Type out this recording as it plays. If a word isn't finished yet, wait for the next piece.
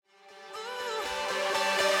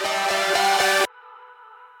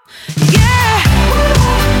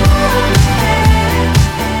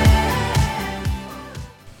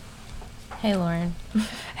Hey, Lauren.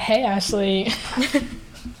 Hey, Ashley.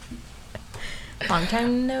 Long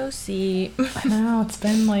time no see. I know, it's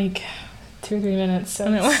been like 2 or 3 minutes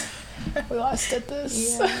since we last did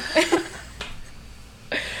this. Yeah.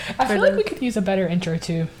 I feel like we could use a better intro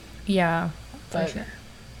too. Yeah, But for sure.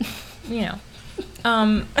 You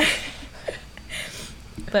know.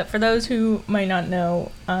 But for those who might not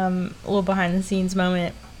know, a little behind the scenes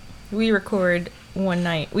moment, we record one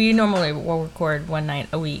night. We normally will record one night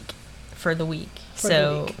a week for the week.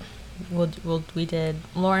 We did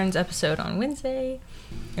Lauren's episode on Wednesday,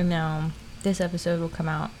 and now this episode will come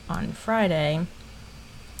out on Friday,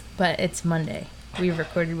 but it's Monday. We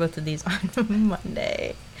recorded both of these on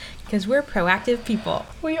Monday because we're proactive people.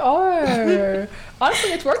 we are.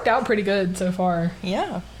 Honestly, it's worked out pretty good so far.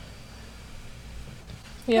 Yeah.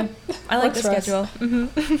 Yeah. I like the Works for us. schedule.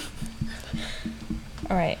 Mm-hmm.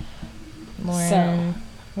 All right, Lauren.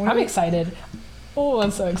 So, I'm excited. Oh,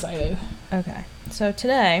 I'm so excited. Okay, so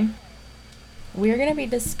today we're going to be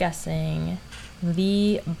discussing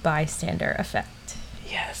the bystander effect.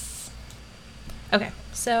 Yes. Okay,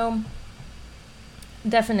 so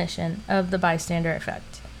definition of the bystander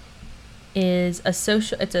effect is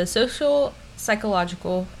it's a social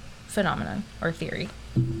psychological phenomenon or theory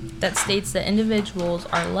that states that individuals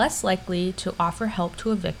are less likely to offer help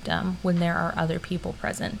to a victim when there are other people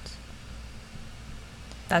present.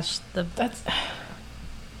 That's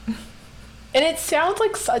and it sounds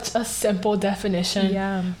like such a simple definition.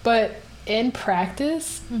 Yeah. But in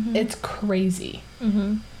practice, it's crazy.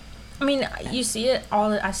 Mm-hmm. I mean, you see it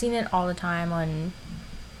I've seen it all the time on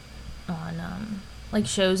like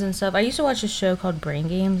shows and stuff. I used to watch a show called Brain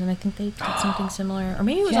Games, and I think they did something similar. Or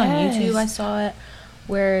maybe it was on YouTube. I saw it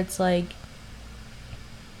where it's like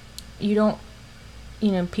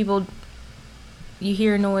people, you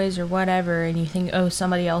hear a noise or whatever, and you think, oh,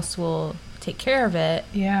 somebody else will take care of it.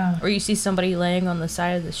 Yeah. Or you see somebody laying on the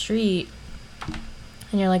side of the street,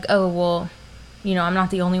 and you're like, oh, well, I'm not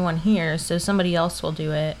the only one here, so somebody else will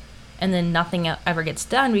do it. And then nothing ever gets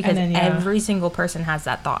done because every single person has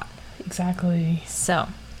that thought. Exactly. So,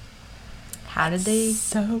 how did they...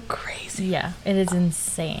 So crazy. Yeah, it is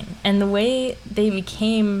insane. And the way they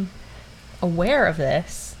became aware of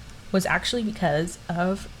this was actually because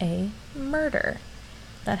of a murder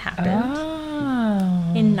that happened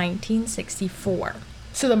in 1964.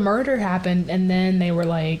 So the murder happened, and then they were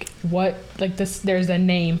like, what? Like this, there's a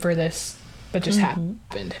name for this that just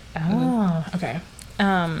happened. Oh, okay.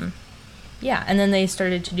 Yeah, and then they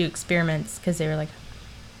started to do experiments because they were like,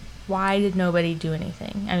 why did nobody do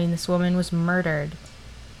anything? I mean, this woman was murdered.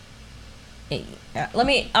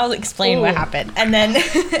 I'll explain what happened, and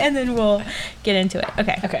then we'll get into it.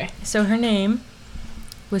 Okay. So her name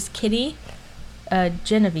was Kitty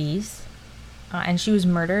Genovese, and she was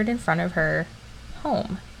murdered in front of her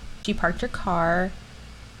home. She parked her car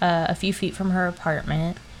a few feet from her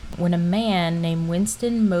apartment when a man named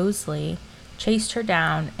Winston Moseley chased her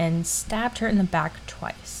down and stabbed her in the back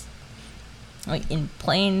twice. Like in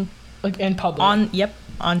public.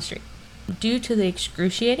 On street. Due to the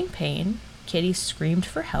excruciating pain, Kitty screamed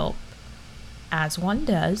for help, as one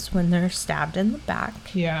does when they're stabbed in the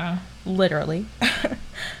back. Yeah. Literally.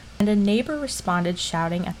 And a neighbor responded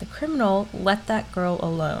shouting at the criminal, "Let that girl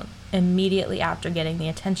alone." Immediately after getting the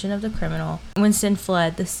attention of the criminal, Winston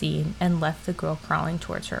fled the scene and left the girl crawling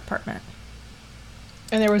towards her apartment.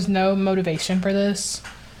 And there was no motivation for this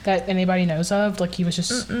that anybody knows of? Like, he was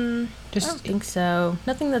just... I don't think so.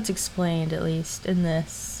 Nothing that's explained, at least, in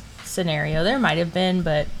this scenario. There might have been,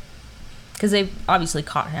 but... Because they obviously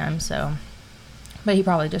caught him, so... But he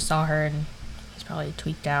probably just saw her and he's probably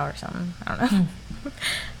tweaked out or something. I don't know.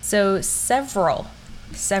 So, several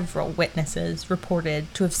witnesses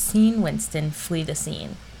reported to have seen Winston flee the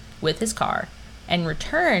scene with his car and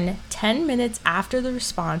return 10 minutes after the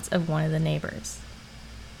response of one of the neighbors.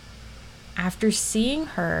 After seeing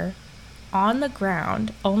her on the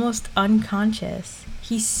ground, almost unconscious,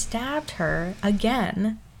 he stabbed her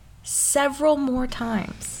again several more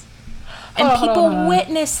times. And people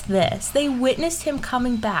witnessed this. They witnessed him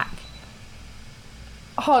coming back.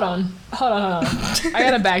 Hold on. I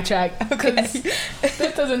gotta backtrack because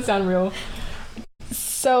this doesn't sound real.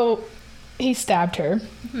 So, he stabbed her.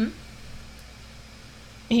 Mm-hmm.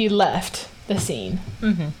 He left the scene.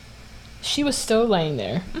 Mm-hmm. She was still laying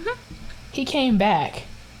there. Mm-hmm. He came back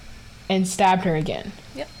and stabbed her again.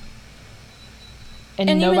 Yep.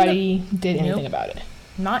 And nobody did anything about it.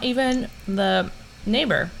 Not even the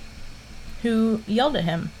neighbor who yelled at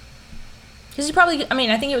him. Because he probably... I mean,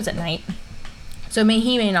 I think it was at night. So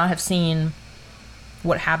he may not have seen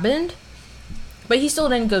what happened. But he still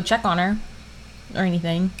didn't go check on her or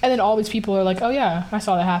anything. And then all these people are like, oh yeah, I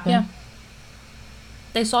saw that happen. Yeah.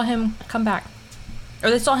 They saw him come back. Or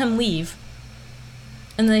they saw him leave.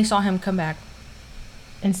 And then they saw him come back.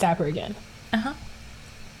 And stab her again. Uh-huh.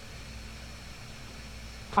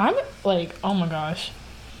 I'm like, oh my gosh.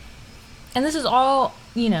 And this is all,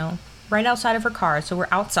 you know, right outside of her car. So we're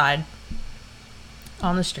outside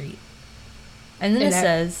on the street. And then it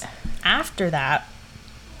says, after that,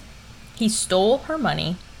 he stole her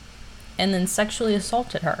money and then sexually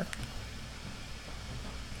assaulted her.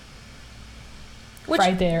 Which,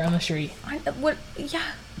 right there on the street.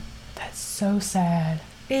 Yeah. That's so sad.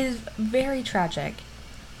 It is very tragic.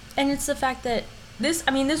 And it's the fact that this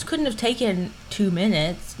couldn't have taken 2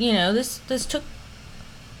 minutes. You know, this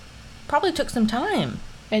probably took some time.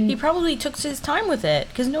 And he probably took his time with it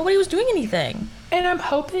because nobody was doing anything. And I'm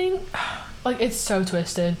hoping, like, it's so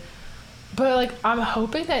twisted, but, like, I'm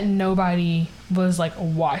hoping that nobody was, like,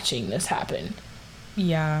 watching this happen.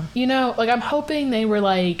 Yeah. You know, like, I'm hoping they were,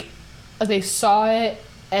 like they saw it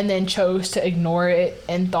and then chose to ignore it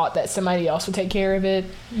and thought that somebody else would take care of it.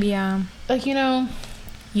 Yeah. Like, you know.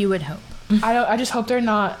 You would hope. I just hope they're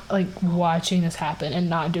not, like, watching this happen and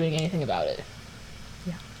not doing anything about it.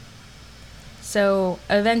 Yeah. So,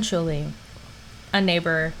 eventually, a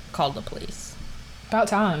neighbor called the police. About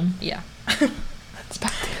time. Yeah. It's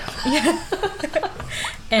about time. Yeah.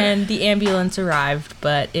 And the ambulance arrived,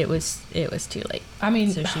 but it was too late. I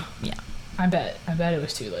mean, so I bet it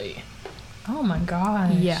was too late. Oh my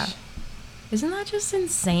gosh. Yeah. Isn't that just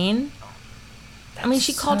insane? I mean,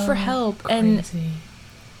 she called for help. Crazy. And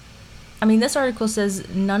I mean, this article says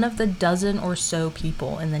none of the dozen or so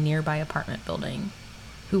people in the nearby apartment building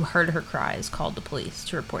who heard her cries called the police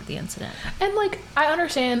to report the incident. And, like, I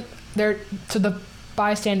understand so the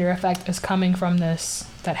bystander effect is coming from this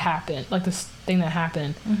that happened, like, this thing that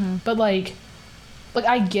happened. Mm-hmm. But, like,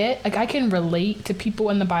 I can relate to people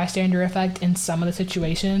in the bystander effect in some of the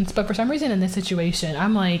situations, but for some reason in this situation,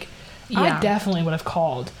 I'm like, I definitely would have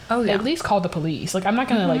called. Oh, yeah. At least called the police. Like, I'm not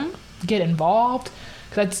going to, like, get involved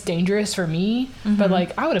because that's dangerous for me, but,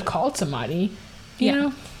 like, I would have called somebody, you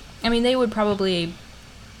know? I mean, they would probably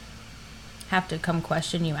have to come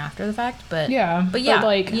question you after the fact, but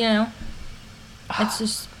like, you know, it's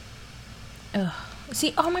just, ugh.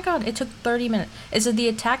 See, oh my god, it took 30 minutes. It said the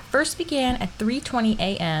attack first began at 3:20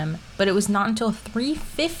 a.m., but it was not until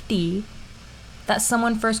 3:50 that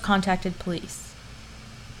someone first contacted police.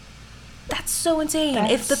 That's so insane.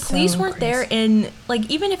 If the police weren't there in, like,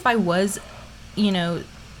 even if I was, you know,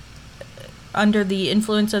 under the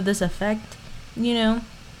influence of this effect, you know,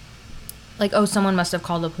 like, oh, someone must have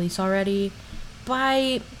called the police already.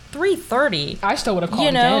 By 3:30, I still would have called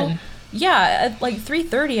again. Yeah, at like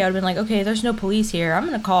 3:30, I would have been like, okay, there's no police here. I'm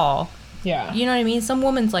going to call. Yeah. You know what I mean? Some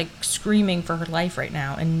woman's like screaming for her life right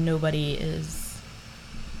now, and nobody's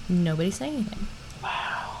saying anything.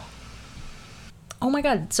 Wow. Oh my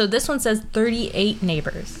god. So this one says 38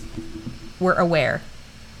 neighbors were aware.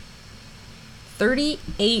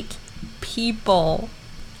 38 people.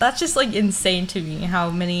 That's just, like, insane to me how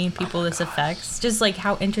many people this affects. Just, like,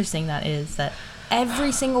 how interesting that is that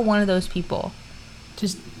every single one of those people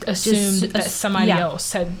just assumed that somebody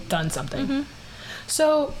else had done something. Mm-hmm.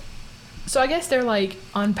 So I guess they're, like,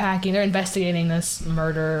 they're investigating this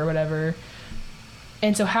murder or whatever.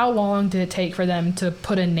 And so how long did it take for them to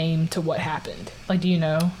put a name to what happened? Like, do you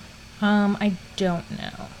know? I don't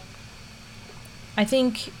know. I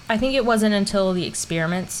think it wasn't until the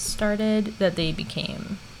experiments started that they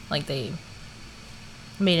became, like, they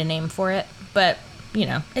made a name for it. But, you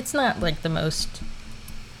know, it's not, like, the most,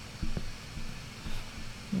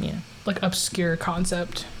 you know, like, obscure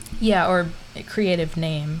concept. Yeah, or a creative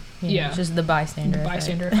name. You know, just the bystander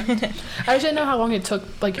effect. I just didn't know how long it took.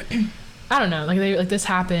 Like, I don't know. Like, this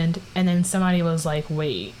happened, and then somebody was like,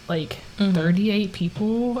 "Wait, like, 38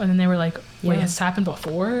 people," and then they were like, "Wait, has this happened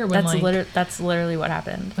before?" When, that's literally what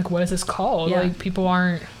happened. Like, what is this called? Yeah. Like, people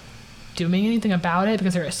aren't doing anything about it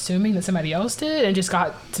because they're assuming that somebody else did, and it just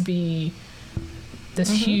got to be this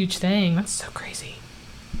huge thing. That's so crazy.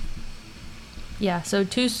 Yeah, so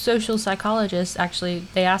 2 social psychologists, actually,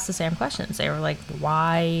 they asked the same questions. They were like,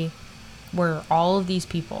 why were all of these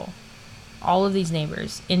people, all of these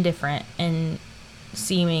neighbors, indifferent and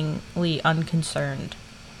seemingly unconcerned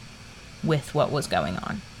with what was going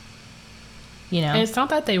on? You know? And it's not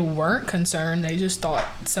that they weren't concerned. They just thought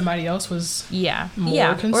somebody else was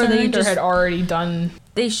more concerned or they or had already done.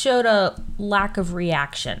 They showed a lack of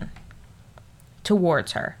reaction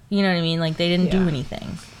towards her. You know what I mean? Like, they didn't do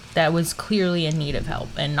anything that was clearly in need of help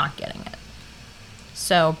and not getting it.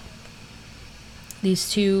 So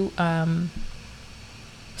these 2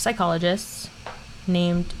 psychologists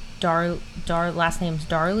named last names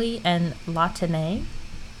Darley and Latané,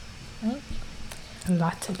 right?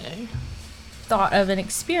 Latine. thought of an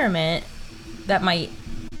experiment that might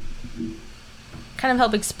kind of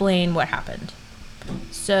help explain what happened.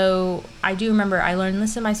 So I do remember I learned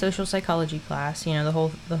this in my social psychology class, you know,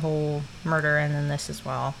 the whole murder and then this as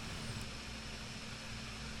well.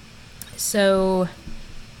 So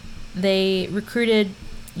they recruited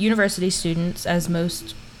university students, as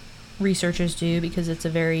most researchers do, because it's a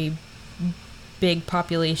very big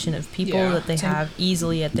population of people that they have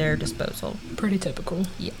easily at their disposal. Pretty typical.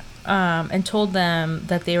 Yeah. And told them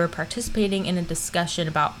that they were participating in a discussion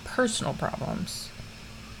about personal problems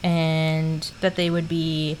and that they would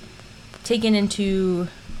be taken into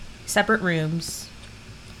separate rooms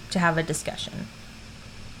to have a discussion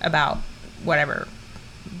about whatever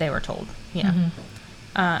they were told, you know.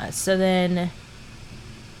 So then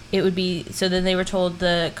they were told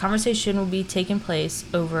the conversation will be taking place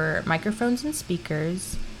over microphones and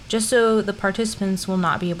speakers, just so the participants will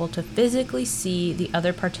not be able to physically see the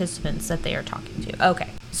other participants that they are talking to. Okay.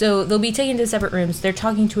 So they'll be taken to separate rooms. They're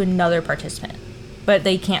talking to another participant, but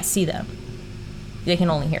they can't see them. They can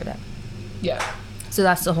only hear them. Yeah. So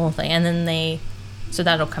that's the whole thing. And then so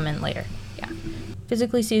that'll come in later. Yeah.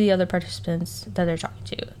 Physically see the other participants that they're talking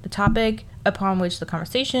to. The topic upon which the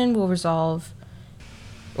conversation will revolve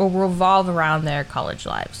around their college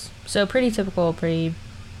lives. So pretty typical, pretty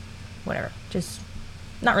whatever. Just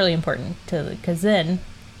not really important because then,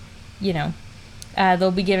 you know,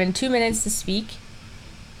 they'll be given 2 minutes to speak,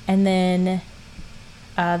 and then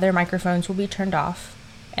their microphones will be turned off,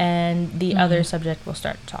 and the other subject will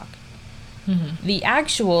start to talk. The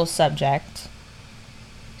actual subject,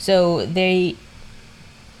 so the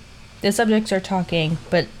subjects are talking,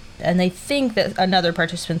 and they think that another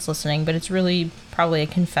participant's listening, but it's really probably a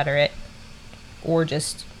Confederate or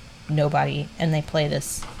just nobody, and they play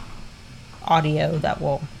this audio that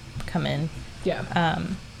will come in. Yeah.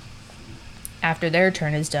 After their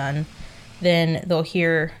turn is done, then they'll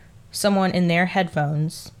hear someone in their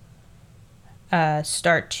headphones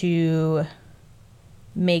start to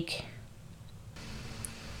make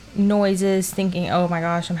noises, thinking, "Oh my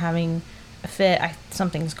gosh, I'm having a fit.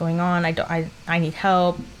 Something's going on. I need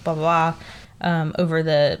help." Blah blah blah.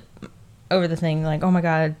 Over the thing, like, "Oh my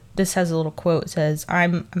god, this has a little quote. It says,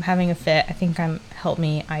 I'm having a fit. I think help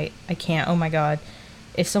me. I can't. Oh my god,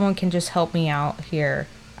 if someone can just help me out here.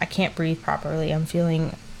 I can't breathe properly. I'm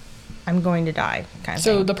going to die," kind of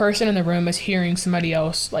thing. So the person in the room is hearing somebody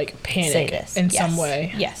else like panic in some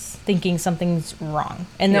way. Yes, thinking something's wrong,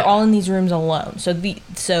 and they're all in these rooms alone. So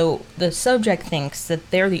the subject thinks that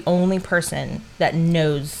they're the only person that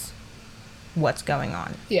knows what's going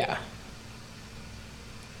on. Yeah.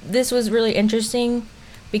 This was really interesting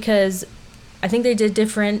because I think they did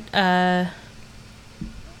different, what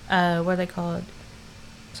are they called?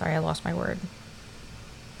 Sorry, I lost my word.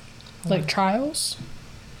 Like trials?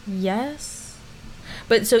 Yes.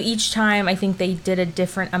 But so each time I think they did a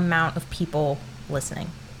different amount of people listening,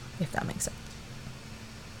 if that makes sense.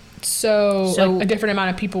 So like a different amount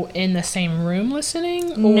of people in the same room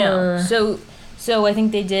listening? Or? No. So I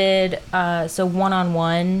think they did,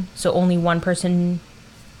 one-on-one, so only one person,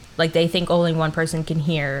 like they think only one person can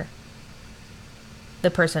hear the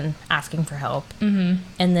person asking for help. Mm-hmm.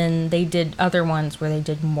 And then they did other ones where they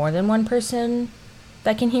did more than one person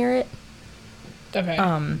that can hear it. Okay.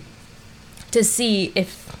 To see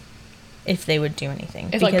if they would do anything.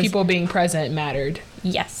 If like people being present mattered.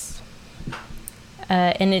 Yes.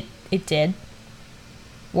 And it did.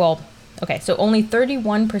 Well, okay, so only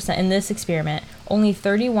 31% in this experiment, only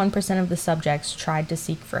 31% of the subjects tried to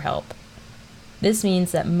seek for help. This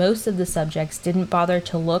means that most of the subjects didn't bother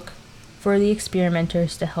to look for the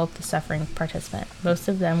experimenters to help the suffering participant. Most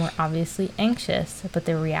of them were obviously anxious, but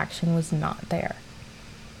their reaction was not there.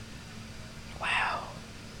 Wow.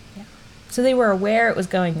 Yeah. So they were aware it was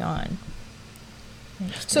going on.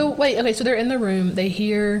 So wait, okay, so they're in the room, they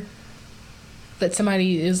hear that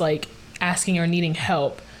somebody is like asking or needing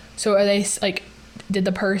help. So are they like, did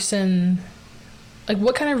the person, like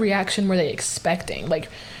what kind of reaction were they expecting? Like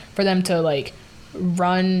for them to like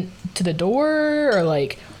run to the door or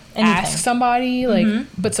like ask somebody? Like,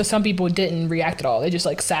 but so some people didn't react at all. They just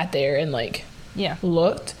like sat there and like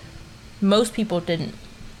looked. Most people didn't.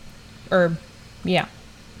 Yeah.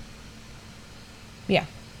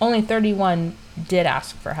 Only 31 did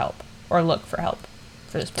ask for help or look for help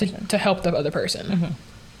for this person. To help the other person. Mm-hmm.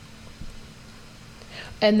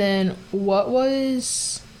 And then what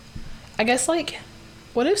was, I guess, like,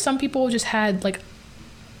 what if some people just had like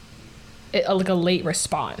a late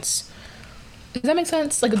response? Does that make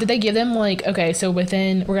sense? Like, did they give them like, okay, so we're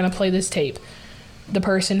gonna play this tape, the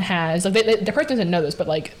person has like the person doesn't know this, but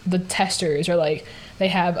like the testers are like, they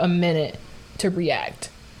have a minute to react.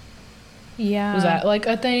 Yeah. Was that like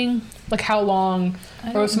a thing? Like how long?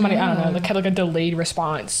 Or was somebody, I don't know, like had like a delayed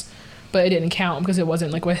response, but it didn't count because it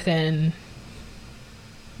wasn't like within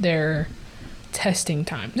their testing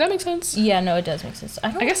time. Does that make sense? Yeah, no, it does make sense.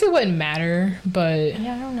 I guess it wouldn't matter, but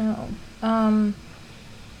yeah, I don't know. I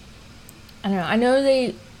don't know. I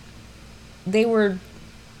know they were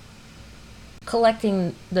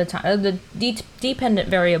collecting the time. The dependent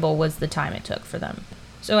variable was the time it took for them.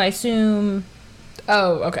 So I assume.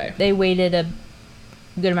 Oh, okay. They waited a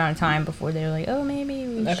good amount of time before they were like, oh, maybe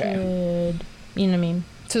we should. You know what I mean?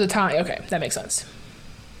 So the time. Okay, that makes sense.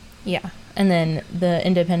 Yeah. And then the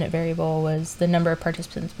independent variable was the number of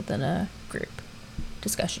participants within a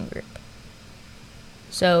discussion group.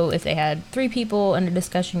 So if they had 3 people in a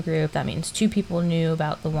discussion group, that means 2 people knew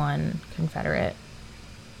about the one Confederate,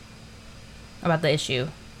 about the issue,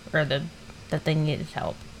 or that they needed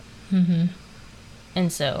help. Mm-hmm.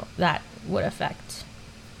 And so that would affect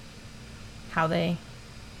how they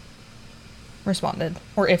responded,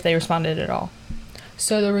 or if they responded at all.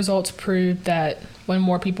 So the results proved that when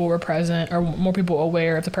more people were present or more people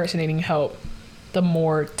aware of the person needing help, the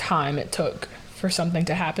more time it took for something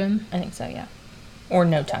to happen. I think so, yeah. Or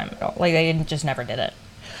no time at all. Like, they just never did it.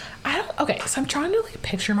 Okay, so I'm trying to like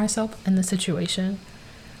picture myself in the situation.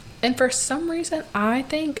 And for some reason, I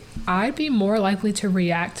think I'd be more likely to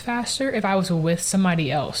react faster if I was with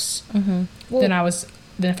somebody else than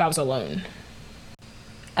if I was alone.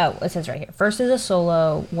 Oh, it says right here. First is a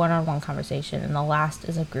solo one-on-one conversation, and the last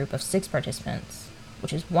is a group of 6 participants,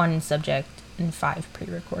 which is 1 subject and 5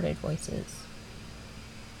 pre-recorded voices.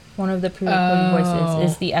 One of the pre-recorded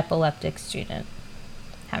voices is the epileptic student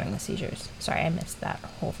having the seizures. Sorry, I missed that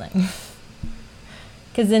whole thing.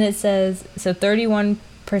 Because then it says, so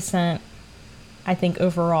 31%, I think,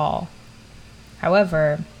 overall.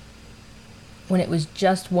 However, when it was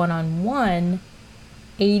just one-on-one,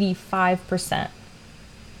 85%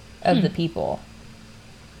 of the people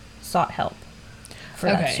sought help for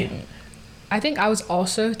that student. I think I was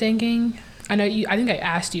also thinking, I think I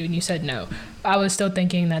asked you and you said no. I was still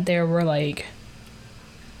thinking that there were like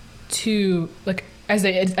 2, like as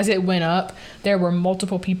it went up, there were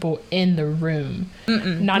multiple people in the room.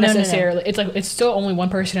 Not necessarily. No. It's like it's still only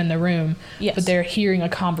one person in the room, but they're hearing a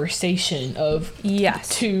conversation of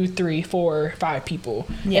 2, 3, 4, 5 people,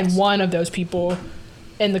 and one of those people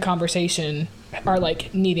in the conversation are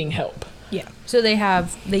like needing help. Yeah. So they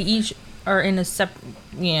each are in a separate,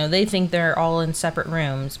 they think they're all in separate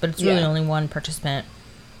rooms, but it's really only one participant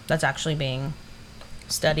that's actually being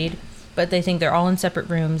studied. But they think they're all in separate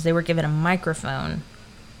rooms. They were given a microphone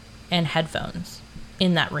and headphones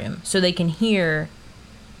in that room, so they can hear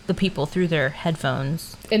the people through their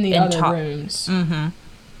headphones in the other rooms. Mm-hmm.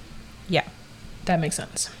 Yeah. That makes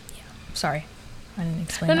sense. Yeah. Sorry. I didn't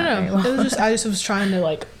explain that very well. It was I just was trying to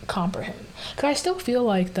like comprehend. Because I still feel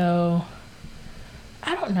like, though,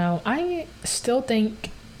 I don't know. I still think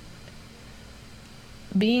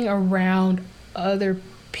being around other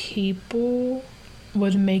people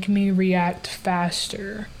would make me react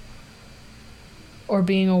faster. Or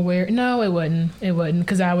being aware. No, it wouldn't. It wouldn't,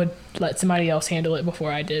 because I would let somebody else handle it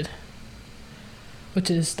before I did. Which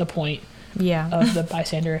is the point of the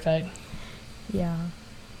bystander effect. Yeah.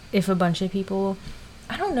 If a bunch of people...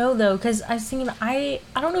 I don't know, though, because I was thinking... I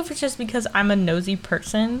don't know if it's just because I'm a nosy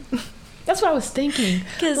person. That's what I was thinking.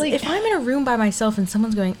 Because like, if I'm in a room by myself and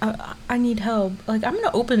someone's going, I need help, like, I'm going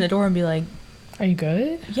to open the door and be like... Are you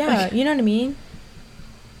good? Yeah, like, you know what I mean?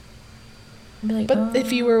 Be like, but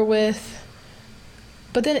if you were with...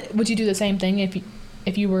 But then, would you do the same thing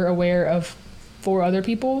if you were aware of 4 other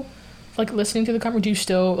people, like, listening to the conversation? Would you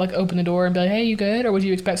still, like, open the door and be like, hey, you good? Or would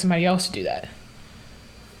you expect somebody else to do that?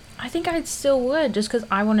 I think I still would, just because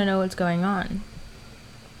I want to know what's going on.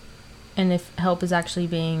 And if help is actually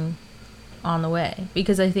being on the way.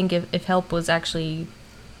 Because I think if help was actually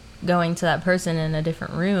going to that person in a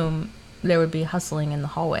different room, there would be hustling in the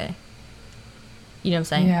hallway. You know what I'm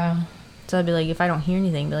saying? Yeah. So I'd be like, if I don't hear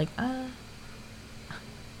anything, be like,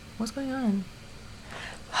 what's going on?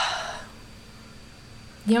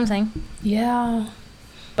 You know what I'm saying? Yeah.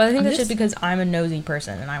 But I think that's just because I'm a nosy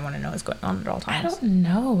person and I want to know what's going on at all times. I don't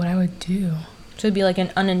know what I would do. So it'd be like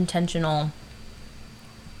an unintentional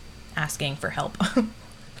asking for help.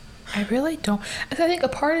 I really don't. I think a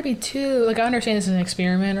part of me too, like, I understand this is an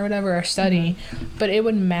experiment or whatever, or study, but it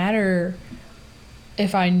would matter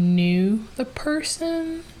if I knew the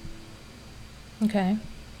person. Okay.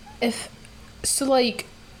 If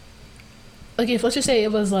let's just say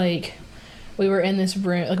it was like we were in this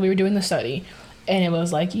room, like we were doing the study, and it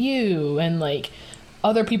was like you and like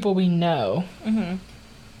other people we know,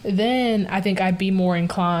 then I think I'd be more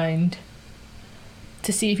inclined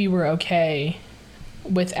to see if you were okay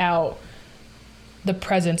without the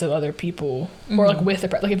presence of other people, or like with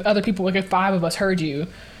like if other people, like if 5 of us heard you,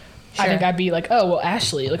 I think I'd be like, oh well,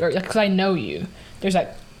 Ashley, like, or because I know you, there's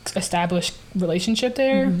that established relationship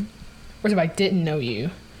there. Whereas if I didn't know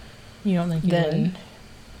you, You don't think you then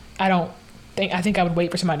I think I would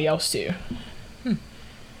wait for somebody else to.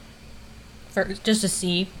 For just to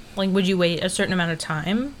see, like, would you wait a certain amount of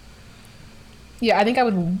time? Yeah, I think I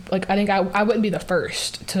would, like, I think I wouldn't be the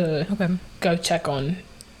first to go check on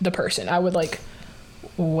the person. I would, like,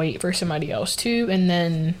 wait for somebody else to, and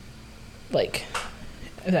then, like,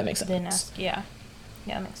 if that makes sense. Then ask, yeah,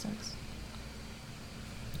 that makes sense.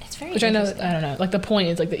 It's very Which I know, I don't know, like, the point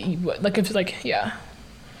is, like, that you would, like, if it's, like, yeah.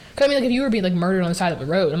 Because, I mean, like, if you were being, like, murdered on the side of the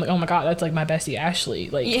road, I'm like, oh my god, that's, like, my bestie Ashley.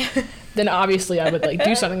 Like, then obviously I would, like,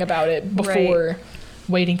 do something about it before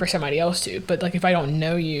waiting for somebody else to. But, like, if I don't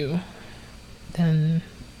know you, then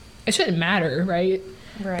it shouldn't matter, right?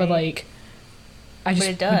 Right. But, like, I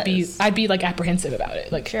just I'd be, like, apprehensive about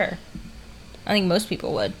it. Like, sure. I think most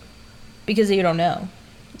people would. Because you don't know.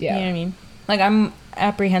 Yeah. You know what I mean? Like, I'm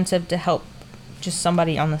apprehensive to help just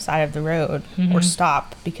somebody on the side of the road or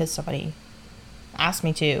stop because somebody asked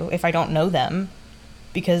me to if I don't know them.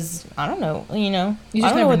 Because I don't know, you know? I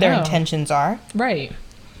don't know what their intentions are. Right.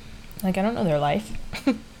 Like, I don't know their life.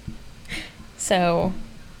 So,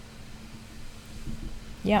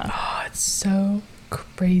 yeah. Oh, it's so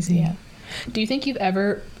crazy. Yeah. Do you think you've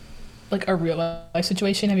ever, like, a real life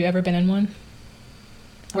situation, have you ever been in one?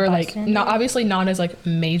 Where, like, not obviously not as, like,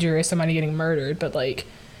 major as somebody getting murdered, but, like,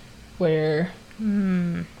 where...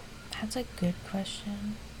 That's a good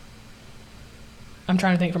question. I'm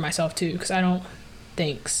trying to think for myself, too, because I don't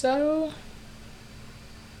think so.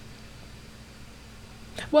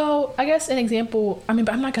 Well, I guess an example, I mean,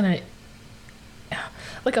 but I'm not gonna...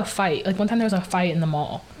 Like, a fight. Like, one time there was a fight in the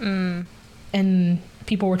mall. And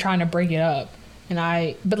people were trying to break it up.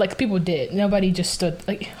 But, like, people did. Nobody just stood,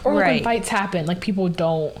 like... Or, like, when fights happen, like, people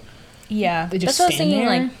don't... Yeah. They just that's what I was thinking, there.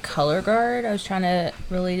 like, color guard. I was trying to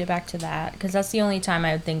relate it back to that. Because that's the only time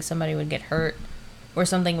I would think somebody would get hurt. Or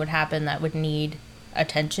something would happen that would need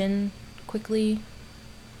attention quickly.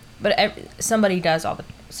 But somebody does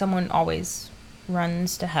someone always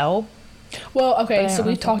runs to help. Well, okay, so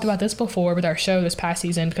we've talked about this before with our show this past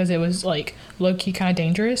season because it was, like, low-key kind of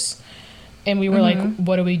dangerous. And we were like,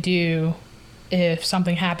 what do we do if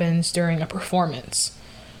something happens during a performance?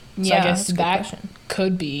 So I guess that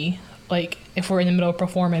could be, like, if we're in the middle of a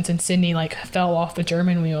performance and Sydney, like, fell off the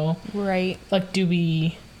German wheel. Right. Like,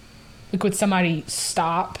 would somebody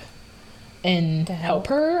stop and help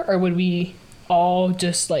her? Or would we all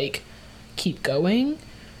just, like, keep going?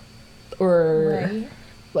 Or... Right.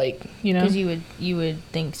 Like, you know, because you would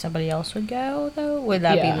think somebody else would go, though. Would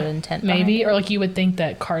that be the intent? Maybe, or like you would think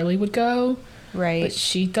that Carly would go, right? But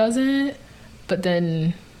she doesn't. But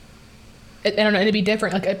then, I don't know. It'd be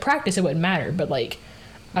different. Like at practice, it wouldn't matter. But like,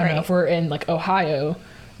 I don't know if we're in like Ohio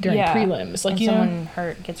during prelims, like and you someone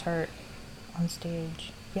gets hurt on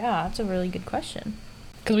stage. Yeah, that's a really good question.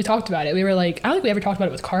 Because we talked about it. We were like, I don't think we ever talked about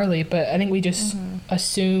it with Carly, but I think we just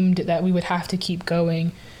assumed that we would have to keep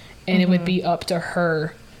going, and it would be up to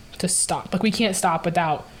her to stop. Like we can't stop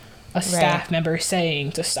without a staff member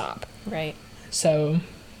saying to stop. Right. So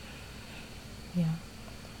yeah.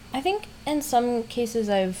 I think in some cases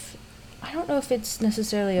I don't know if it's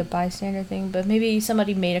necessarily a bystander thing, but maybe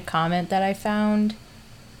somebody made a comment that I found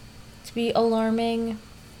to be alarming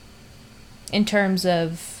in terms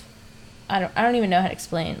of I don't even know how to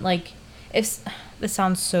explain. Like if this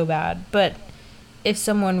sounds so bad, but if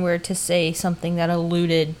someone were to say something that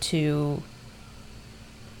alluded to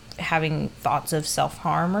having thoughts of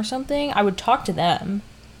self-harm or something, I would talk to them,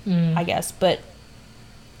 I guess, but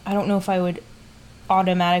I don't know if I would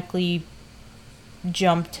automatically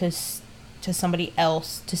jump to somebody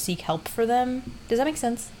else to seek help for them. Does that make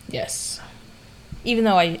sense? Yes. Even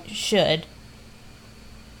though I should.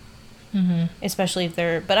 Especially if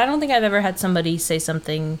they're... But I don't think I've ever had somebody say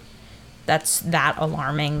something that's that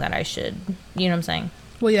alarming that I should... You know what I'm saying?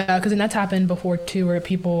 Well, yeah, because then that's happened before, too, where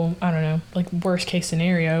people, I don't know, like, worst case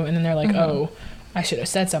scenario, and then they're like, oh, I should have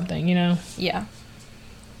said something, you know? Yeah.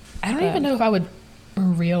 I don't even know if I would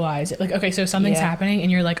realize it. Like, okay, so something's happening,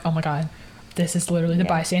 and you're like, oh my god, this is literally the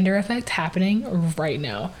bystander effect happening right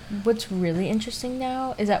now. What's really interesting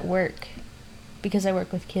now is at work. Because I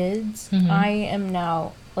work with kids, I am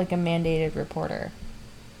now, like, a mandated reporter.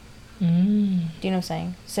 Do you know what I'm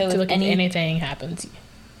saying? So if like, if anything happens...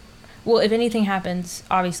 Well, if anything happens,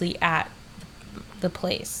 obviously, at the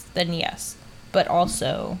place, then yes. But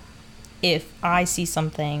also, if I see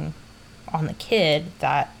something on the kid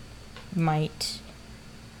that might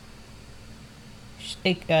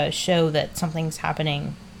show that something's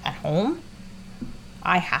happening at home,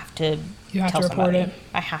 I have to You have tell to report somebody. it.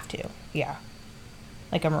 I have to, yeah.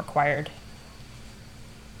 Like, I'm required.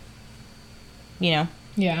 You know?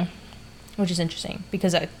 Yeah. Which is interesting,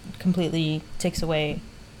 because that completely takes away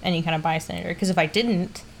any kind of bystander. Because if I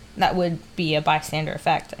didn't, that would be a bystander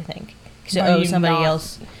effect, I think. So, somebody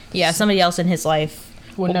else... Yeah, somebody else in his life...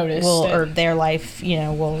 Will notice. Or their life,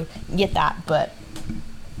 will get that, but...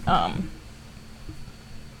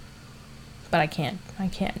 But I can't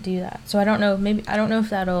do that. So I don't know if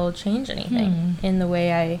that'll change anything in the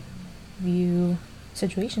way I view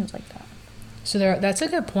situations like that. So that's a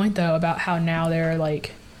good point, though, about how now there are,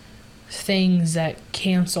 like, things that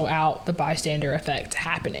cancel out the bystander effect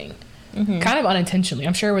happening. Kind of unintentionally.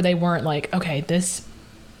 I'm sure where they weren't like, okay, this...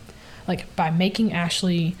 Like, by making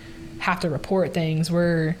Ashley have to report things,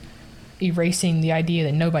 we're erasing the idea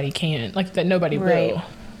that nobody can. Like, that nobody will.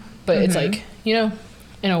 But it's like,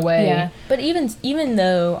 in a way. Yeah. But even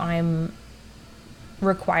though I'm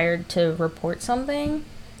required to report something,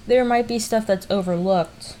 there might be stuff that's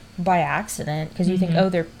overlooked by accident, because you think, oh,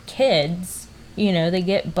 they're kids, they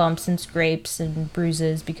get bumps and scrapes and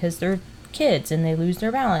bruises because they're kids and they lose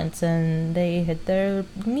their balance and they hit their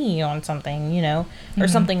knee on something, or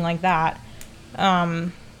something like that.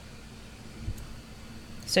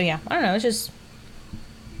 So yeah, I don't know, it's just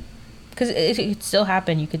because it could still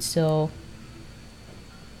happen. You could still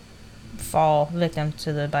fall victim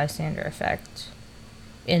to the bystander effect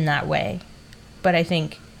in that way. But I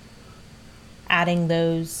think adding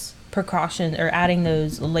those precautions or adding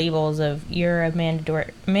those labels of you're a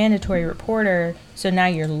mandatory reporter, so now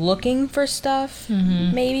you're looking for stuff,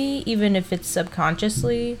 maybe, even if it's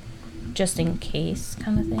subconsciously, just in case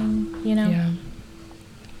kind of thing, Yeah.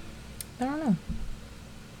 I don't know.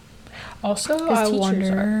 Also, I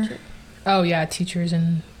wonder... Oh, yeah, teachers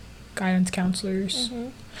and guidance counselors.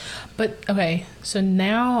 But, okay, so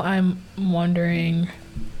now I'm wondering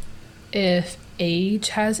if age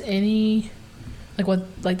has any... Like, what,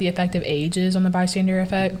 like, the effect of age is on the bystander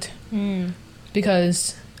effect.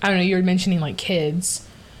 Because, I don't know, you were mentioning, like, kids.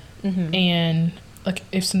 And, like,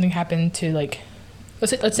 if something happened to, like...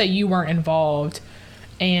 Let's say you weren't involved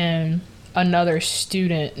and another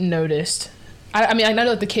student noticed... I mean, I know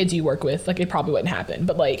that the kids you work with, like, it probably wouldn't happen.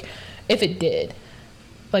 But, like, if it did,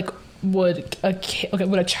 like, would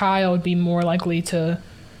a child be more likely to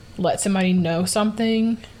let somebody know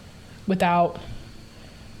something without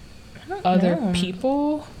other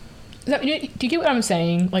people? Do you get what I'm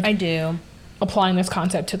saying? Like, I do. Applying this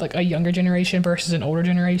concept to, like, a younger generation versus an older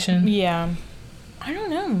generation. Yeah. I don't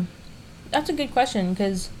know. That's a good question,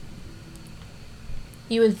 because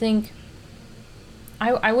you would think...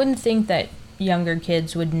 I wouldn't think that younger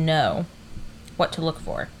kids would know what to look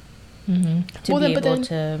for. To be able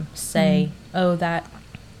to say, oh, that,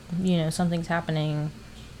 something's happening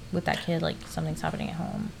with that kid, like, something's happening at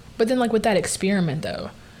home. But then, like, with that experiment,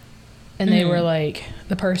 though, and they were, like,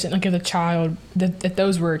 the person, like, if the child, that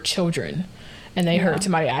those were children, and they heard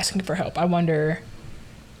somebody asking for help, I wonder,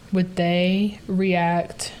 would they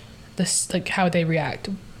react, how would they react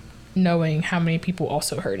knowing how many people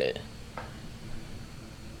also heard it?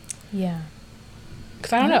 Yeah.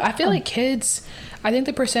 Because I don't know. I feel like kids, I think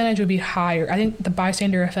the percentage would be higher. I think the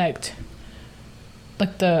bystander effect,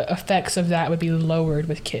 like, the effects of that would be lowered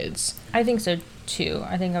with kids. I think so, too.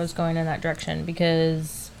 I think I was going in that direction,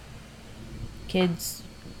 because kids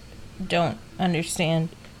don't understand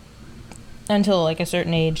until, like, a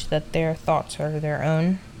certain age that their thoughts are their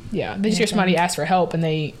own. Yeah. They just hear somebody ask for help, and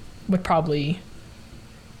they would probably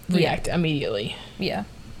react immediately. Yeah.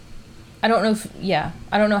 I don't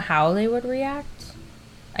know how they would react.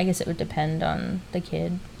 I guess it would depend on the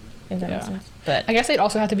kid, if that makes sense. But I guess they'd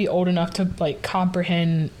also have to be old enough to, like,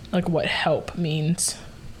 comprehend, like, what help means.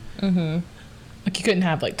 Like, you couldn't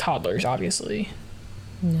have, like, toddlers, obviously.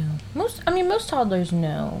 No. Most toddlers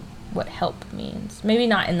know what help means. Maybe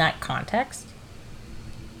not in that context.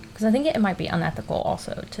 Because I think it might be unethical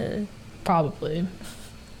also to... Probably.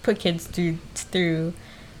 Put kids through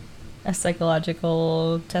a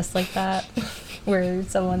psychological test like that. Where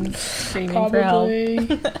someone's screaming for help.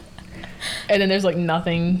 And then there's, like,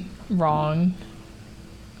 nothing wrong.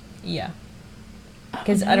 Yeah.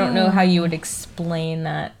 Because I don't know how you would explain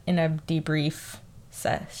that in a debrief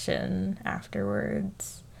session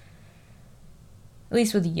afterwards. At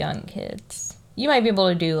least with young kids. You might be able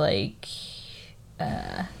to do, like,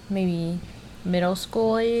 maybe middle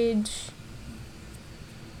school age.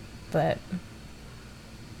 But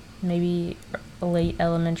maybe late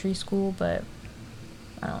elementary school, but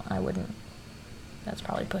I wouldn't. That's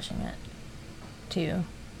probably pushing it, too.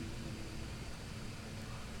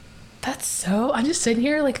 That's so... I'm just sitting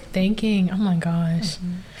here, like, thinking, oh my gosh.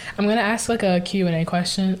 I'm going to ask, like, a Q&A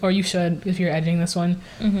question, or you should, if you're editing this one.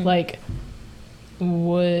 Like,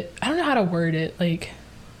 what... I don't know how to word it. Like,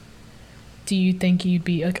 do you think you'd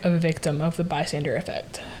be, like, a victim of the bystander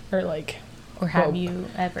effect? Or, like... Or have you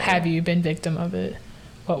ever? Have you been victim of it?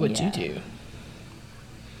 What would you do?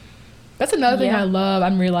 That's another thing I love.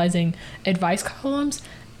 I'm realizing advice columns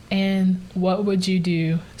and what would you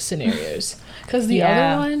do scenarios. Because the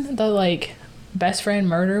other one, the like best friend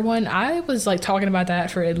murder one, I was like talking about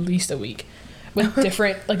that for at least a week with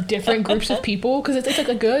different groups of people. Because it's like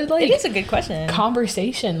a good like. It is a good question.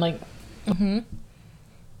 Conversation like.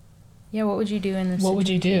 Yeah, what would you do in this? What would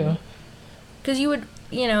you do? Because you would,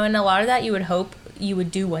 in a lot of that, you would hope you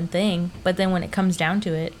would do one thing, but then when it comes down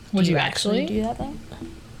to it, would you actually do that thing?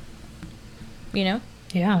 You know?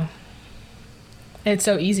 Yeah. It's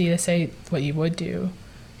so easy to say what you would do.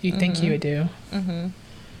 You think you would do. And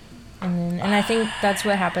I think that's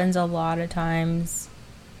what happens a lot of times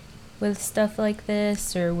with stuff like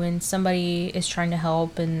this, or when somebody is trying to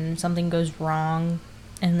help and something goes wrong,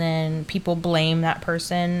 and then people blame that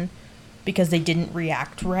person because they didn't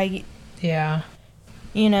react right. Yeah.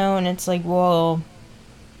 And it's like, well,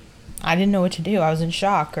 I didn't know what to do. I was in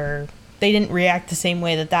shock, or they didn't react the same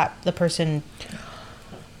way that the person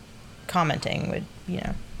commenting would,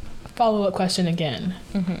 Follow-up question again.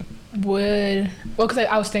 Because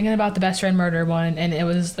I was thinking about the best friend murder one, and it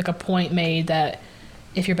was like a point made that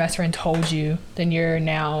if your best friend told you, then you're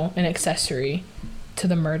now an accessory to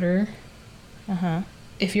the murder.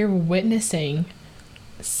 If you're witnessing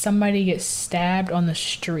somebody get stabbed on the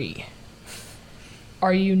street,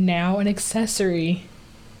 are you now an accessory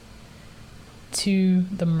to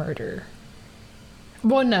the murder?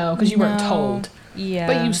 Well, no, because you weren't told. Yeah.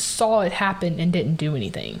 But you saw it happen and didn't do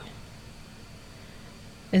anything.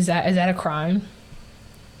 Is that a crime?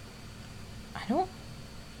 I don't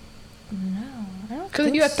know. Because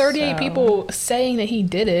if you have 38 people saying that he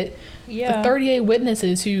did it, the 38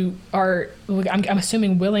 witnesses who are, I'm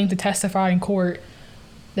assuming, willing to testify in court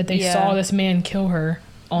that they saw this man kill her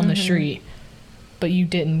on the street, but you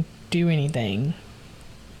didn't do anything.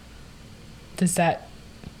 Does that,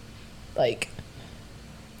 like...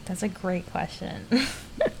 That's a great question.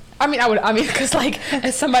 I mean, because, like,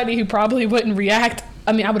 as somebody who probably wouldn't react,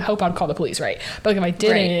 I mean, I would hope I'd call the police, right? But, like, if I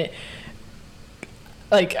didn't,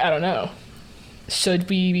 like, I don't know. Should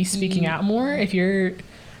we be speaking out more? If you're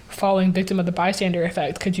falling victim of the bystander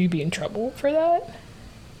effect, could you be in trouble for that?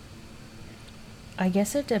 I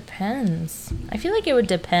guess it depends. I feel like it would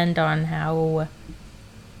depend on how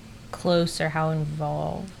close or how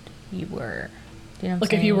involved you were. You know what I'm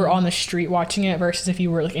saying? If you were on the street watching it versus if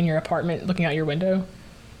you were like in your apartment looking out your window?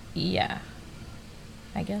 Yeah.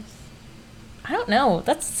 I guess. I don't know.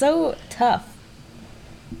 That's so tough.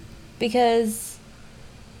 Because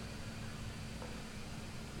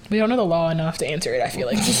we don't know the law enough to answer it, I feel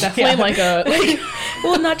like. It's definitely like a...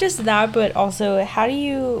 Well, not just that, but also how do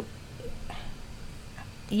you...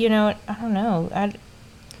 I don't know.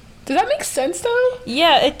 Does that make sense, though?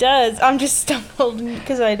 Yeah, it does. I'm just stumbled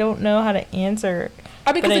because I don't know how to answer.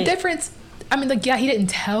 I mean, because the difference... I mean, like, yeah, he didn't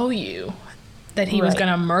tell you that he was going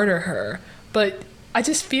to murder her, but I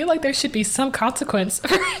just feel like there should be some consequence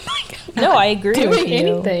for, like, no, I agree with you. Doing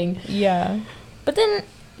anything. Yeah. But then,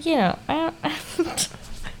 I don't...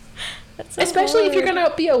 So especially hard. If you're going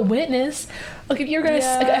to be a witness. Like, if you're going to...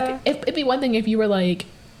 Like, it'd be one thing if you were like...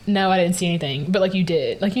 No, I didn't see anything, but like you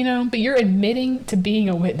did, like, but you're admitting to being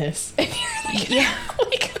a witness. And you're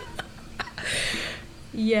like,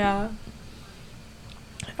 yeah.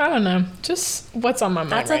 I don't know. Just what's on my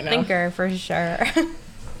mind right now. That's a thinker for sure.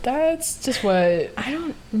 That's just what... I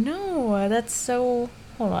don't know. That's so...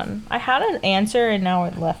 Hold on. I had an answer and now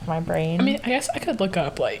it left my brain. I mean, I guess I could look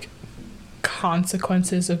up like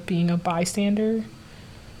consequences of being a bystander.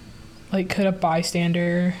 Like, could a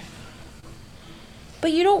bystander...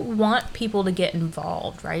 But you don't want people to get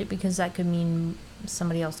involved, right? Because that could mean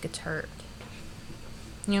somebody else gets hurt.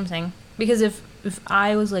 You know what I'm saying? Because if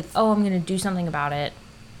I was like, oh, I'm going to do something about it,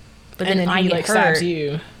 but then I get hurt, stabs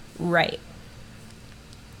you. Right.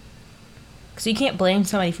 Because you can't blame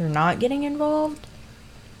somebody for not getting involved.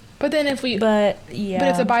 But then if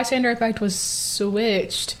the bystander effect was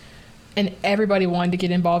switched and everybody wanted to get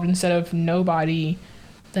involved instead of nobody,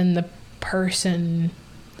 then the person...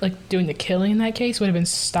 like doing the killing in that case would have been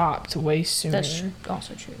stopped way sooner. That's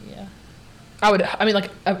also true. Yeah. I mean, like,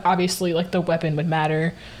 obviously, like, the weapon would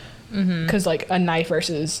matter because like a knife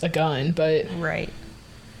versus a gun, but right.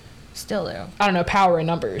 Still though. I don't know, power in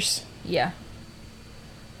numbers. Yeah.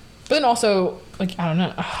 But then also, like, I don't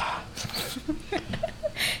know.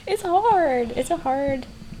 It's hard. It's a hard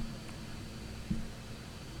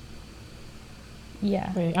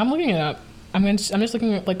Yeah. Wait, I'm looking it up. I'm just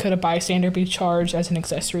looking at, like, could a bystander be charged as an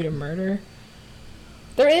accessory to murder?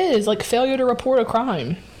 There is, like, failure to report a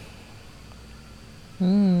crime.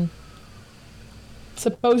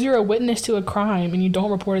 Suppose you're a witness to a crime and you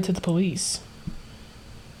don't report it to the police.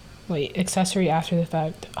 Wait, accessory after the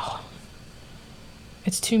fact. Oh,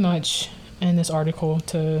 it's too much in this article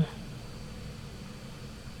to...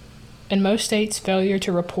 In most states, failure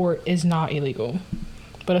to report is not illegal,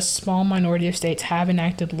 but a small minority of states have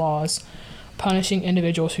enacted laws punishing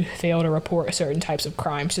individuals who fail to report certain types of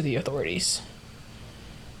crimes to the authorities.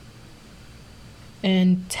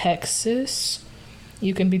 In Texas,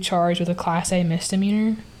 you can be charged with a Class A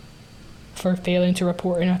misdemeanor for failing to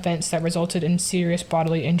report an offense that resulted in serious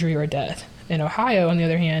bodily injury or death. In Ohio, on the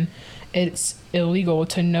other hand, it's illegal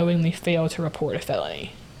to knowingly fail to report a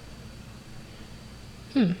felony.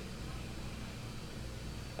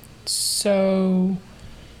 So,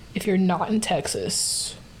 if you're not in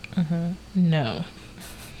Texas, no.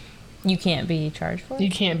 You can't be charged for it? You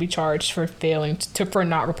can't be charged for failing for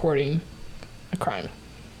not reporting a crime.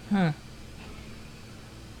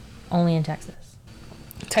 Only in Texas.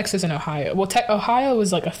 Texas and Ohio. Well, Ohio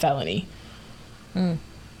is like a felony.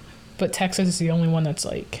 But Texas is the only one that's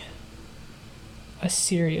like a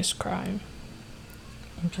serious crime.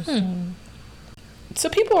 Interesting. So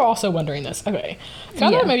people are also wondering this. Okay. I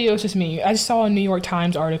thought maybe it was just me. I just saw a New York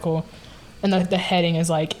Times article, and the heading is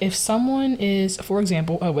like, if someone is, for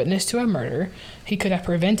example, a witness to a murder he could have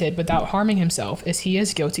prevented without harming himself, is he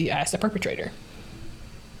as guilty as the perpetrator?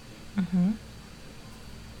 I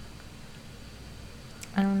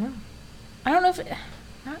don't know. I don't know if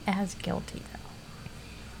not as guilty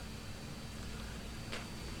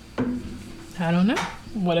though. I don't know.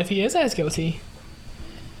 What if he is as guilty?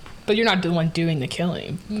 But you're not the one doing the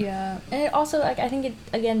killing. Yeah. And it also, like, I think it,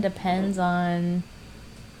 again, depends on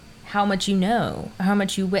how much you know, how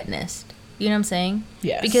much you witnessed. You know what I'm saying?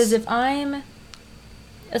 Yes. Because if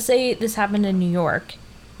let's say this happened in New York,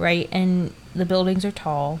 right? And the buildings are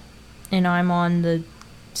tall, and I'm on the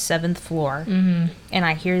 7th floor, and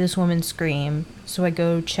I hear this woman scream, so I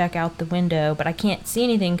go check out the window, but I can't see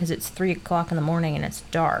anything because it's 3 o'clock in the morning and it's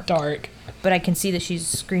dark. But I can see that she's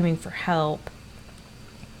screaming for help.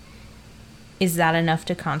 Is that enough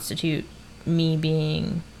to constitute me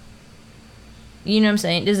being... You know what I'm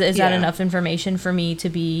saying? Is that enough information for me to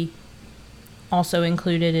be also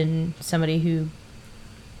included in somebody who...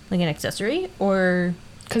 Like an accessory? Or...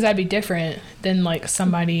 Because that'd be different than, like,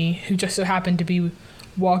 somebody who just so happened to be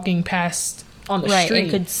walking past on the street. Right,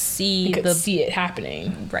 and could see it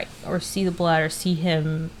happening. Right, or see the blood, or see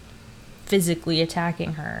him physically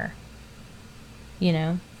attacking her. You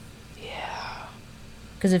know? Yeah.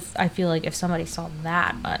 Because I feel like if somebody saw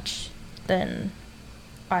that much, then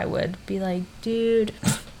I would be like, dude,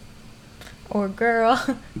 or girl,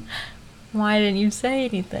 why didn't you say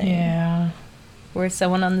anything? Yeah. Where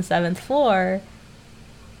someone on the 7th floor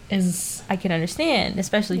is, I can understand,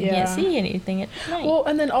 especially if you can't see anything at night. Well,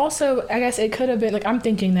 and then also, I guess it could have been, like, I'm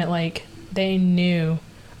thinking that, like, they knew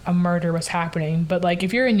a murder was happening, but, like,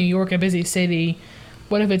 if you're in New York, a busy city,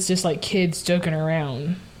 what if it's just, like, kids joking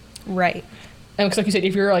around? Right. And because, like you said,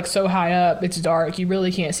 if you're, like, so high up, it's dark, you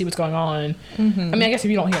really can't see what's going on. I mean, I guess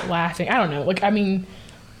if you don't hear laughing, I don't know. Like, I mean,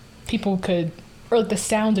 people could, or, like, the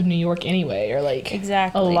sound of New York anyway, or, like,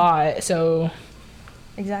 exactly. a lot, so...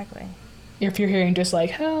 Exactly. If you're hearing just, like,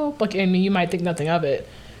 help, like, I mean, you might think nothing of it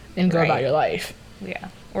and go about your life. Yeah.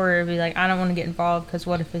 Or be like, I don't want to get involved because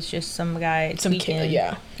what if it's just some guy tweaking? Kid,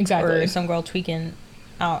 yeah, exactly. Or some girl tweaking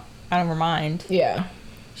out of her mind. Yeah.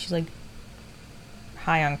 She's, like,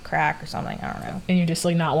 high on crack or something. I don't know. And you're just,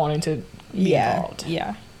 like, not wanting to be involved.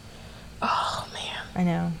 Yeah. Oh, man. I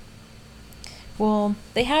know. Well,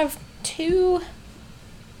 they have 2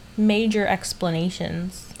 major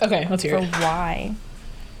explanations. Okay, let's hear it. For why.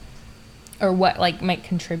 Or what, like, might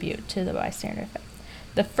contribute to the bystander effect.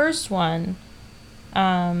 The first one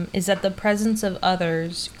is that the presence of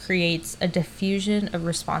others creates a diffusion of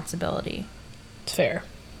responsibility. It's fair.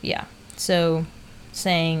 Yeah. So,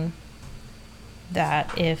 saying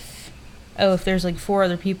that if there's, like, 4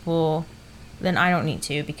 other people, then I don't need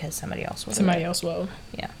to because somebody else will. Somebody else will.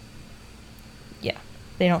 Yeah. Yeah.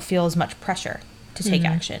 They don't feel as much pressure to take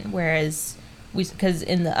action. Whereas, because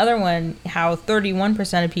in the other one, how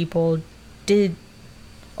 31% of people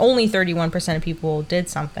only 31% of people did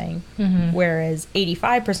something, whereas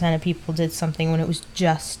 85% of people did something when it was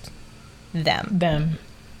just them.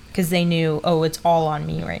 Because they knew, it's all on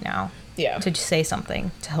me right now. Yeah. To just say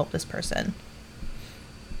something to help this person.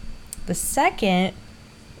 The second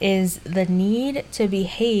is the need to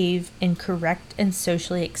behave in correct and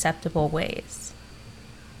socially acceptable ways.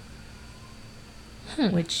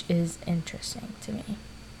 which is interesting to me.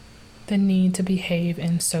 The need to behave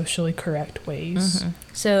in socially correct ways.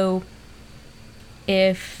 So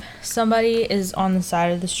if somebody is on the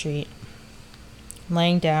side of the street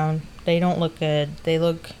laying down, they don't look good, they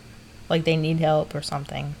look like they need help or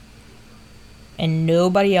something, and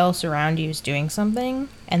nobody else around you is doing something,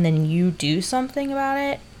 and then you do something about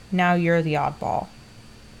it, now you're the oddball.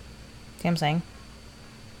 See what I'm saying?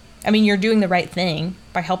 I mean, you're doing the right thing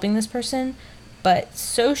by helping this person, but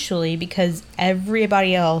socially, because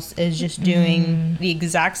everybody else is just doing the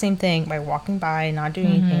exact same thing by walking by and not doing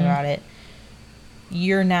anything about it,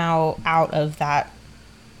 you're now out of that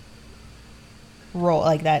role,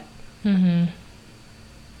 like that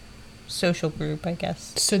social group, I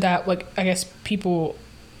guess. So that, like, I guess people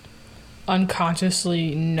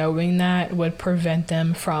unconsciously knowing that would prevent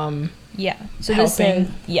them from So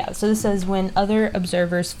helping. This says when other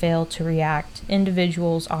observers fail to react,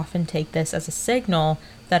 individuals often take this as a signal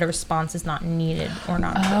that a response is not needed or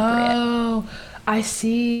not appropriate. Oh, I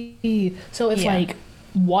see. So it's like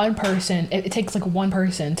one person, it takes like one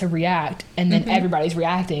person to react, and then everybody's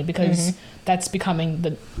reacting because that's becoming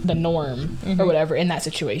the norm or whatever in that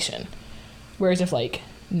situation. Whereas if like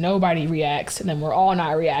nobody reacts, and then we're all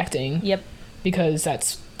not reacting. Yep. Because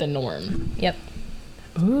that's the norm. Yep.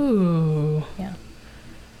 Ooh. Yeah.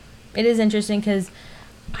 It is interesting because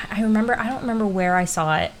I don't remember where I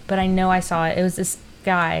saw it, but I know I saw it. It was this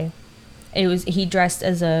guy. He dressed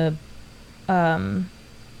as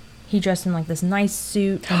he dressed in like this nice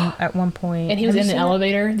suit at one point. And he was in the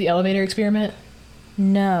elevator experiment?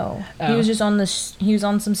 No. Oh. He was just he was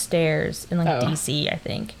on some stairs in like DC, I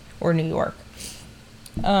think, or New York.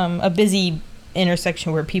 A busy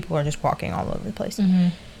intersection where people are just walking all over the place.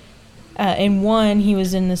 In one, he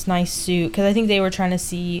was in this nice suit because I think they were trying to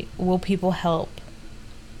see, will people help?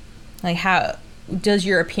 Like, how does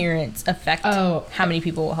your appearance affect how many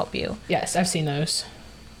people will help you? Yes, I've seen those.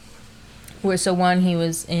 So one, he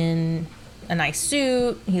was in a nice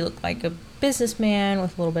suit. He looked like a businessman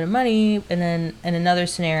with a little bit of money. And then in another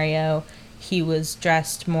scenario, he was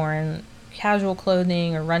dressed more in casual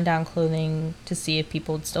clothing or rundown clothing to see if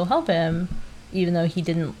people would still help him, even though he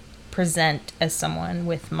didn't present as someone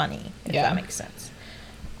with money, if that makes sense.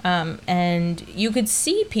 And you could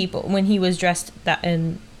see people when he was dressed not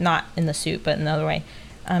in the suit, but in the other way.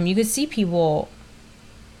 You could see people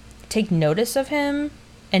take notice of him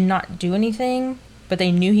and not do anything, but they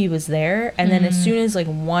knew he was there. And then as soon as like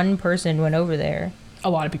one person went over there, a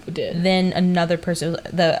lot of people did. Then another person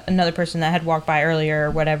that had walked by earlier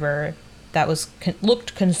or whatever, that was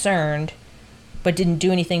looked concerned, but didn't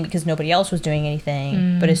do anything because nobody else was doing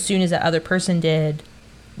anything. But as soon as that other person did,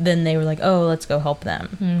 then they were like, oh, let's go help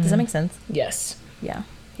them. Does that make sense? Yes. Yeah.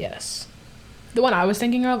 Yes. The one I was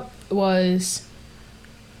thinking of was,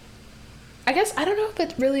 I guess, I don't know if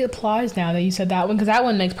it really applies now that you said that one, because that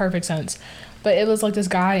one makes perfect sense. But it was like this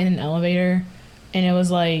guy in an elevator, and it was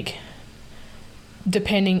like,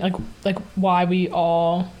 depending, like why we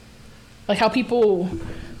all, like how people,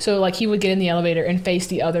 so like he would get in the elevator and face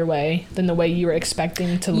the other way than the way you were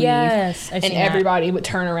expecting to leave. Yes, and everybody would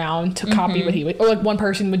turn around to copy what he would, or like one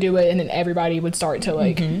person would do it and then everybody would start to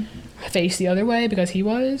like face the other way because he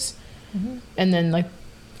was. And then like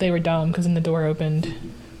they were dumb because then the door opened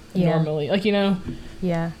normally, like, you know.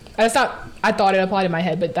 Yeah. I thought it applied in my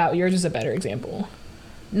head, but that yours is a better example.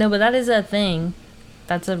 No, but that is a thing.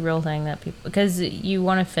 That's a real thing that people, because you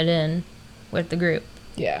want to fit in with the group.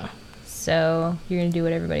 Yeah. So you're going to do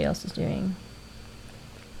what everybody else is doing.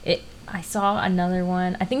 I saw another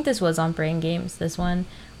one. I think this was on Brain Games, this one,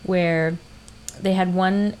 where they had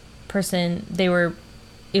one person, it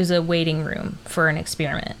was a waiting room for an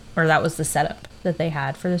experiment, or that was the setup that they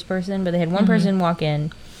had for this person. But they had one person walk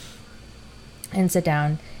in and sit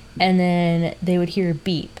down, and then they would hear a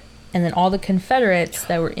beep. And then all the Confederates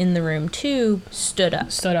that were in the room too stood up.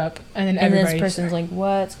 And then this person's like,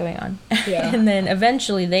 what's going on? Yeah. And then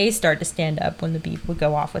eventually they start to stand up when the beep would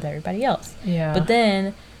go off with everybody else. Yeah. But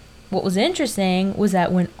then what was interesting was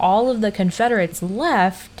that when all of the Confederates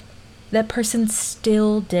left, that person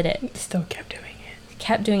still did it. Still kept doing it.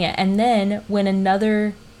 Kept doing it. And then when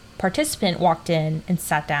another participant walked in and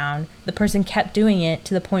sat down, the person kept doing it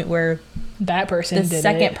to the point where that person the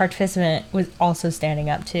second participant was also standing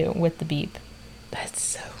up too with the beep. That's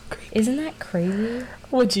so creepy. Isn't that crazy?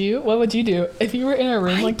 What would you do if you were in a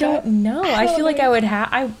room like that? I don't know. I feel like I would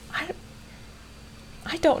have.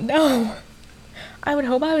 I don't know. I would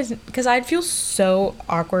hope I was, because I'd feel so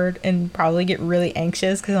awkward and probably get really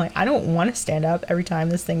anxious because like I don't want to stand up every time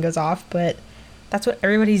this thing goes off, but that's what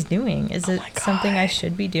everybody's doing. Is it something I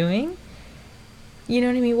should be doing? You know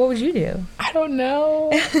what I mean? What would you do? I don't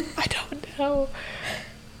know. I don't know.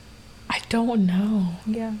 I don't know.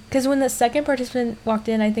 Yeah. Because when the second participant walked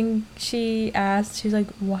in, I think she asked, she was like,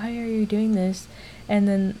 why are you doing this? And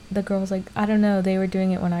then the girl was like, I don't know. They were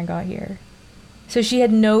doing it when I got here. So she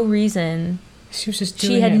had no reason. She was just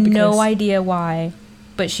doing it. She had no idea why,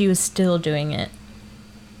 but she was still doing it.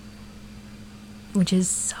 Which is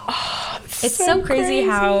so... it's so crazy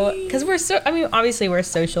how... Because we're so... I mean, obviously we're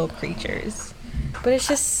social creatures. But it's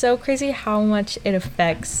just so crazy how much it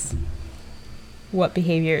affects what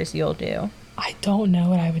behaviors you'll do. I don't know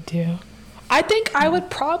what I would do. I think I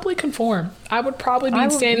would probably conform. I would probably be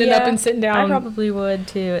standing up and sitting down. I probably would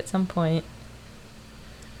too at some point.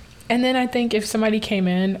 And then I think if somebody came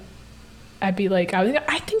in, I'd be like,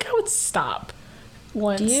 I think I would stop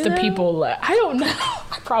once the people left. I don't know.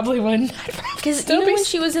 I probably wouldn't. Because even when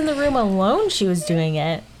she was in the room alone, she was doing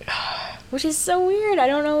it. Which is so weird. I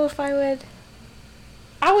don't know if I would.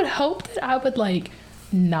 I would hope that I would, like,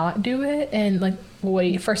 not do it and, like,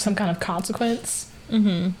 wait for some kind of consequence.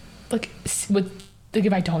 Mm-hmm. Like,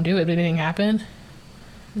 if I don't do it, would anything happen?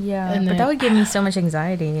 Yeah, but that would give me so much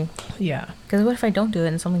anxiety. Yeah. Because what if I don't do it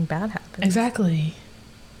and something bad happens? Exactly.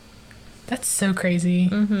 That's so crazy.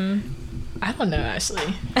 Mm-hmm. I don't know,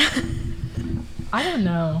 Ashley. I don't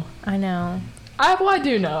know. I know. I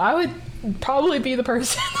do know. I would probably be the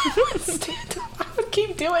person that would stand up. I would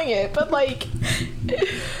keep doing it, but, like...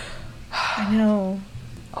 I know.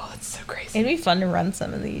 Oh, that's so crazy. It'd be fun to run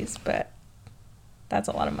some of these, but that's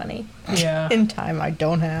a lot of money. Yeah. In time I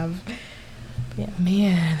don't have. Yeah.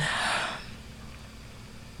 Man.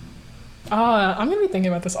 I'm gonna be thinking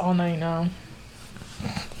about this all night now.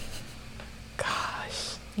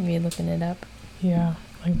 Gosh. You be looking it up. Yeah.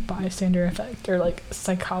 Like bystander effect or like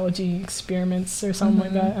psychology experiments or something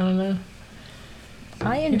like that. I don't know.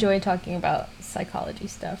 I enjoy talking about psychology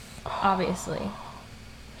stuff, obviously.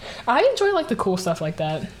 I enjoy like the cool stuff like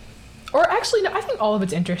that. Or actually, no, I think all of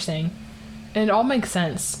it's interesting. And it all makes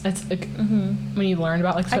sense. It's like, when you learn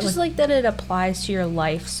about like... I just like that it applies to your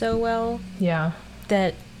life so well. Yeah.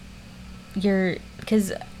 That you're...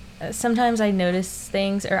 Because sometimes I notice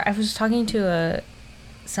things... Or I was talking to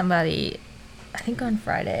somebody, I think on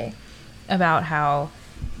Friday, about how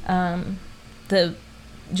the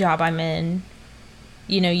job I'm in,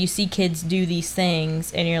 you know, you see kids do these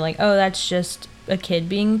things and you're like, oh, that's just a kid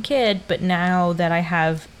being a kid. But now that I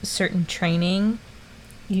have certain training...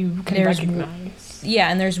 You can recognize. Yeah,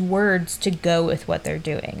 and there's words to go with what they're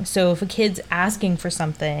doing. So if a kid's asking for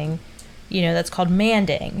something, you know, that's called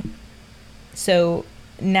manding. So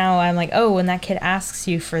now I'm like, oh, when that kid asks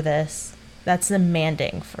you for this, that's the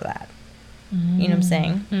manding for that. Mm-hmm. You know what I'm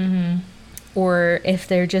saying? Mm-hmm. Or if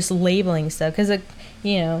they're just labeling stuff. Because,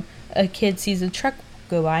 you know, a kid sees a truck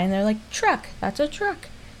go by and they're like, truck, that's a truck.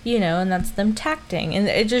 You know, and that's them tacting. And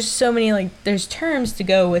it's just so many, like, there's terms to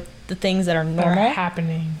go with the things that are normal. That are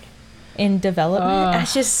happening. In development.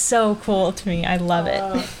 That's just so cool to me. I love it.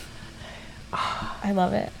 I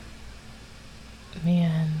love it.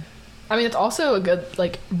 Man. I mean, it's also a good,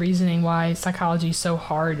 like, reasoning why psychology is so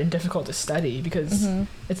hard and difficult to study. Because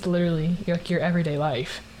it's literally, like, your everyday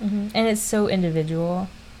life. Mm-hmm. And it's so individual.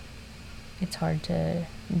 It's hard to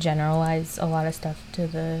generalize a lot of stuff to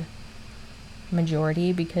the...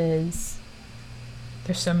 majority because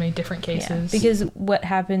there's so many different cases. Yeah, because what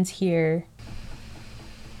happens here,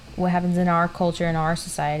 what happens in our culture and our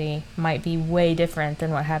society might be way different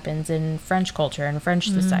than what happens in French culture and French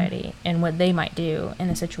society and what they might do in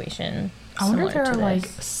a situation. I wonder if there are like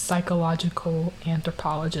psychological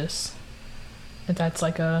anthropologists. If that's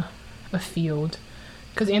like a field.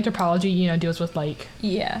 Because anthropology, you know, deals with like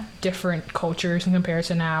different cultures in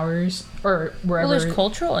comparison to ours or wherever. Well, there's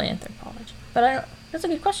cultural anthropology. But I don't... That's a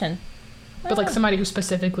good question. But, like, somebody who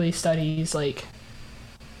specifically studies, like...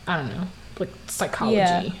 I don't know. Like, psychology.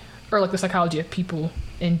 Yeah. Or, like, the psychology of people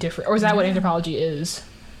in different... Or is that what anthropology is?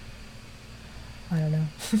 I don't know.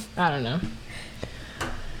 I don't know.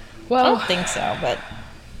 Well... I don't think so, but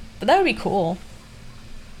that would be cool.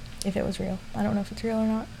 If it was real. I don't know if it's real or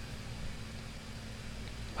not.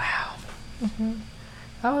 Wow. Mm-hmm.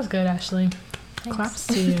 That was good, Ashley. Thanks. Claps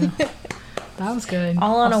to you. That was good.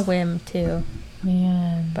 All on a whim too,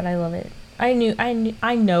 man. But I love it. I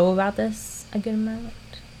know about this a good amount.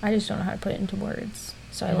 I just don't know how to put it into words.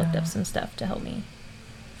 So I looked up some stuff to help me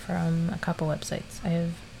from a couple websites. I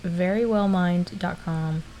have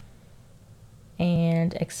verywellmind.com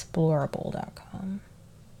and explorable.com.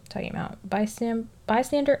 Talking about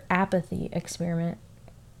bystander apathy experiment.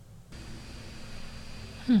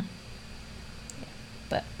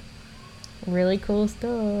 But really cool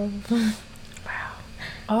stuff.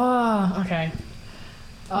 Oh, okay.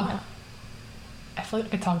 Oh, Yeah. I feel like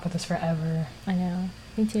I could talk about this forever. I know.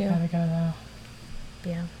 Me too. Gotta go though.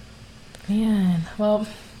 Yeah. Man. Well,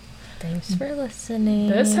 Thanks for listening.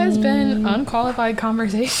 this has been Unqualified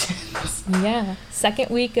Conversations. Yeah. Second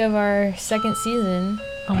week of our second season.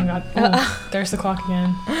 Oh my god. Oh, there's the clock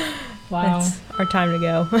again. Wow. It's our time to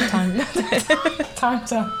go.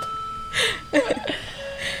 Time's up.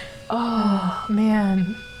 Oh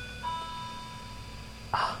man.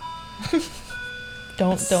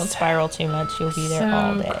 Don't spiral too much. You'll be there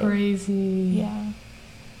all day. Crazy. Yeah.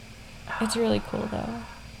 It's really cool though.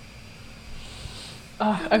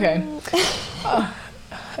 Okay. Okay.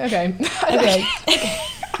 Okay.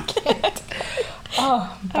 I can't.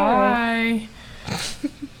 Oh, bye.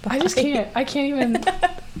 I just can't. I can't even.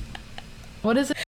 What is it?